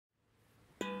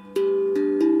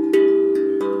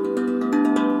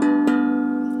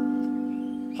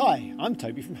I'm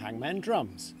Toby from Handpan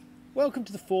Drums. Welcome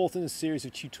to the fourth in a series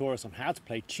of tutorials on how to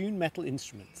play tuned metal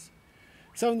instruments.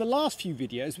 So in the last few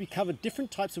videos we covered different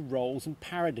types of rolls and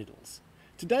paradiddles.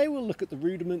 Today we'll look at the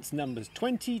Rudiments numbers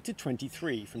 20 to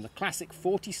 23 from the classic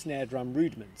 40 snare drum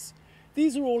Rudiments.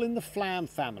 These are all in the Flam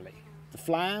family. The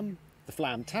Flam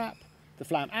tap, the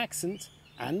Flam accent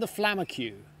and the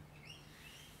flamacue.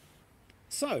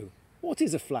 So, what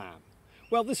is a Flam?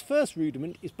 Well, this first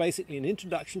rudiment is basically an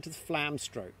introduction to the Flam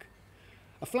stroke.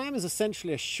 A Flam is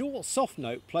essentially a short, soft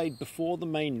note played before the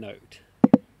main note.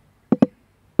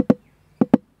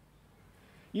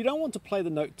 You don't want to play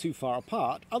the note too far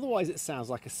apart, otherwise it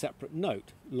sounds like a separate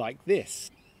note, like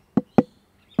this.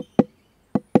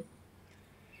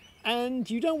 And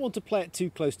you don't want to play it too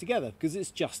close together, because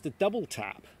it's just a double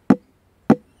tap.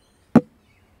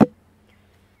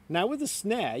 Now with the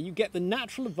snare, you get the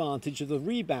natural advantage of the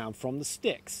rebound from the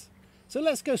sticks. So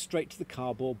let's go straight to the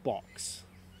cardboard box.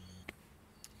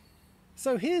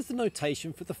 So here's the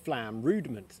notation for the Flam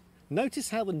rudiment.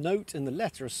 Notice how the note and the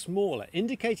letter are smaller,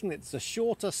 indicating that it's a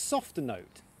shorter, softer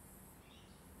note.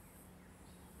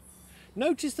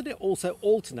 Notice that it also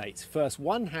alternates, first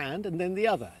one hand and then the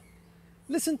other.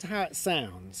 Listen to how it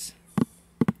sounds.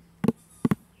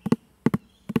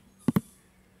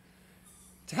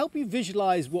 To help you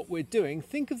visualise what we're doing,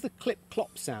 think of the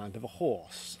clip-clop sound of a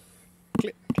horse.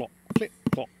 Clip-clop,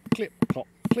 clip-clop, clip-clop,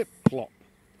 clip-clop.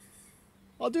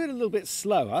 I'll do it a little bit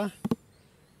slower.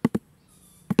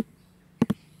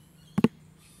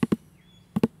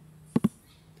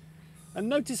 And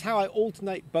notice how I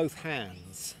alternate both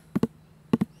hands.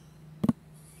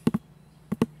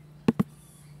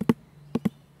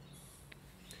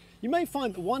 You may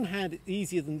find that one hand is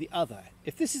easier than the other.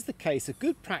 If this is the case, a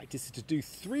good practice is to do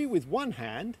 3 with one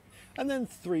hand and then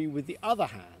 3 with the other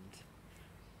hand.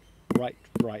 Right,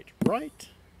 right, right,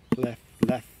 left,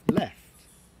 left, left,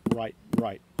 right,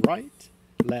 right, right,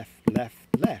 left, left,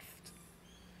 left.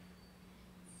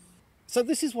 So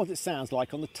this is what it sounds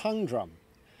like on the tongue drum.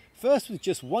 First with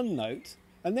just one note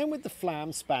and then with the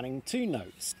Flam spanning 2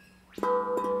 notes.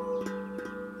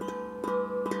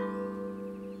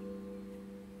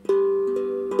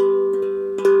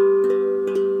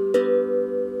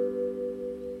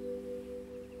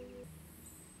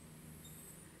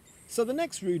 So the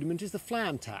next rudiment is the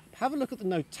Flam tap. Have a look at the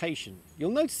notation. You'll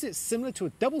notice it's similar to a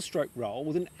double stroke roll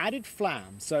with an added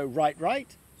Flam. So right,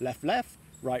 right, left, left,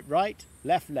 right, right,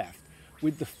 left, left,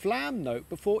 with the Flam note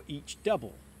before each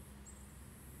double.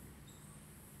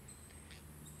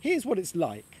 Here's what it's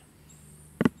like.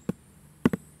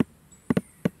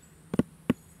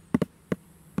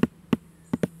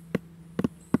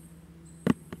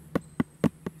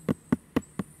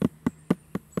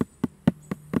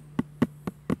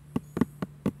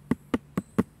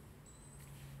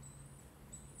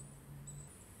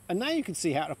 And now you can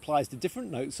see how it applies to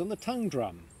different notes on the tongue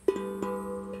drum.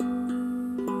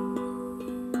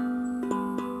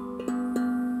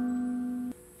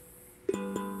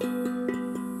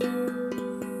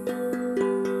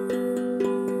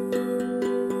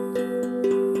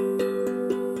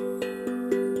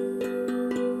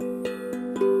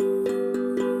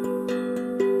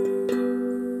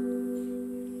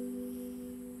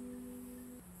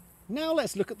 Now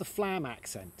let's look at the Flam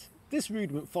accent. This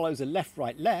rudiment follows a left,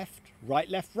 right, left, right,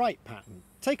 left, right pattern.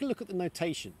 Take a look at the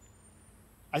notation.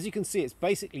 As you can see, it's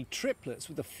basically triplets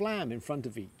with a Flam in front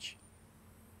of each.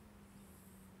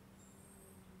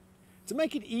 To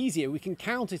make it easier, we can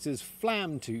count it as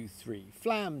Flam 2, 3,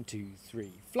 Flam 2,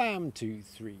 3, Flam 2,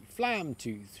 3, Flam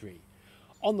 2, 3.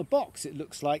 On the box it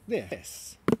looks like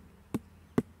this.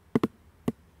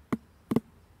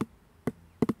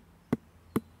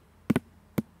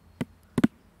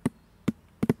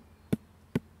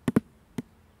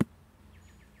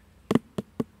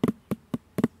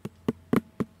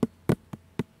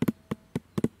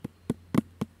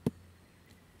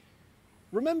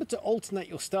 Remember to alternate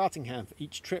your starting hand for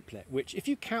each triplet, which, if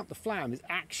you count the Flam, is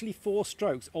actually 4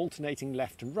 strokes alternating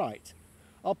left and right.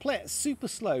 I'll play it super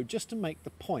slow just to make the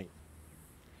point.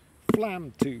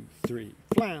 Flam 2, 3,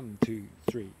 Flam 2,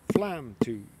 3, Flam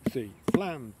 2, 3,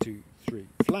 Flam 2, 3,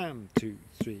 Flam 2,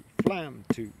 3, Flam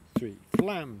 2, 3,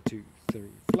 Flam 2, 3,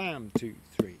 Flam 2,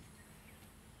 3.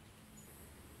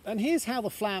 And here's how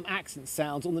the Flam accent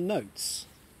sounds on the notes.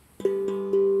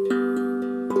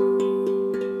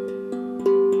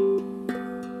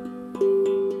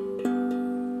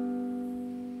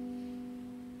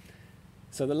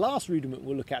 So the last rudiment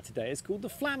we'll look at today is called the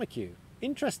flamacue.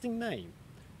 Interesting name.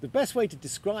 The best way to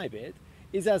describe it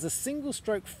is as a single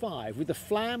stroke 5 with a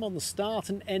Flam on the start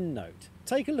and end note.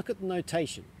 Take a look at the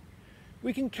notation.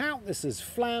 We can count this as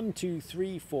Flam 2,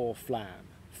 3, 4, Flam.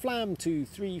 Flam 2,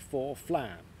 3, 4,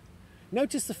 flam.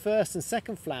 Notice the first and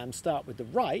second flam start with the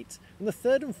right and the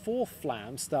third and fourth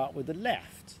flam start with the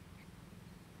left.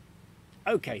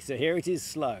 Okay, so here it is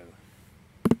slow.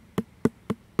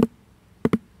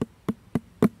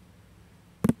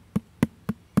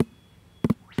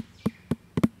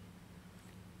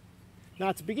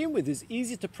 Now to begin with, it's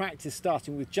easier to practice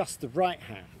starting with just the right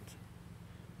hand.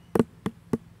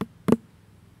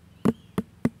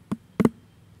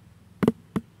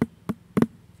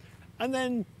 And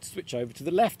then switch over to the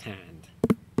left hand.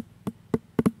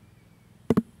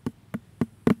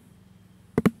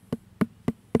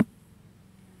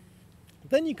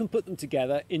 Then you can put them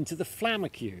together into the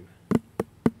flamacue.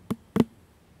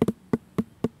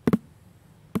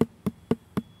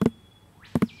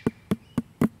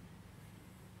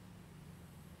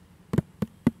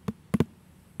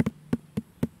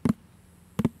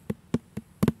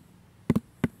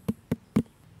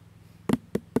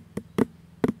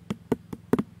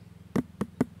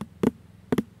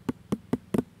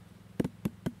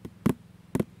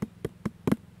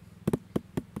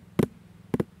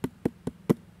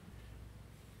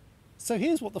 So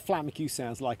here's what the flamacue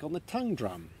sounds like on the tongue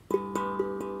drum.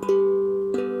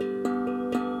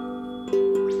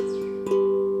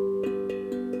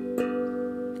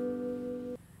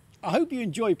 I hope you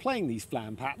enjoy playing these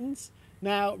flam patterns.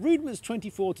 Now, Rudiments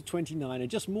 24 to 29 are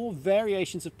just more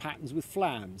variations of patterns with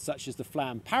flam, such as the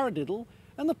flam paradiddle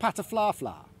and the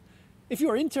patafla-fla. If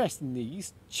you're interested in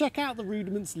these, check out the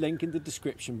Rudiments link in the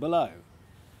description below.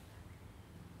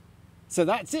 So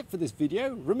that's it for this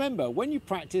video. Remember, when you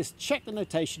practice, check the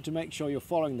notation to make sure you're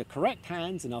following the correct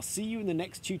hands, and I'll see you in the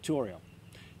next tutorial.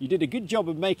 You did a good job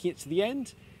of making it to the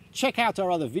end. Check out our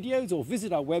other videos or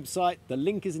visit our website. The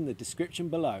link is in the description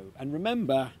below. And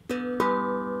remember,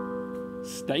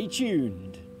 stay tuned.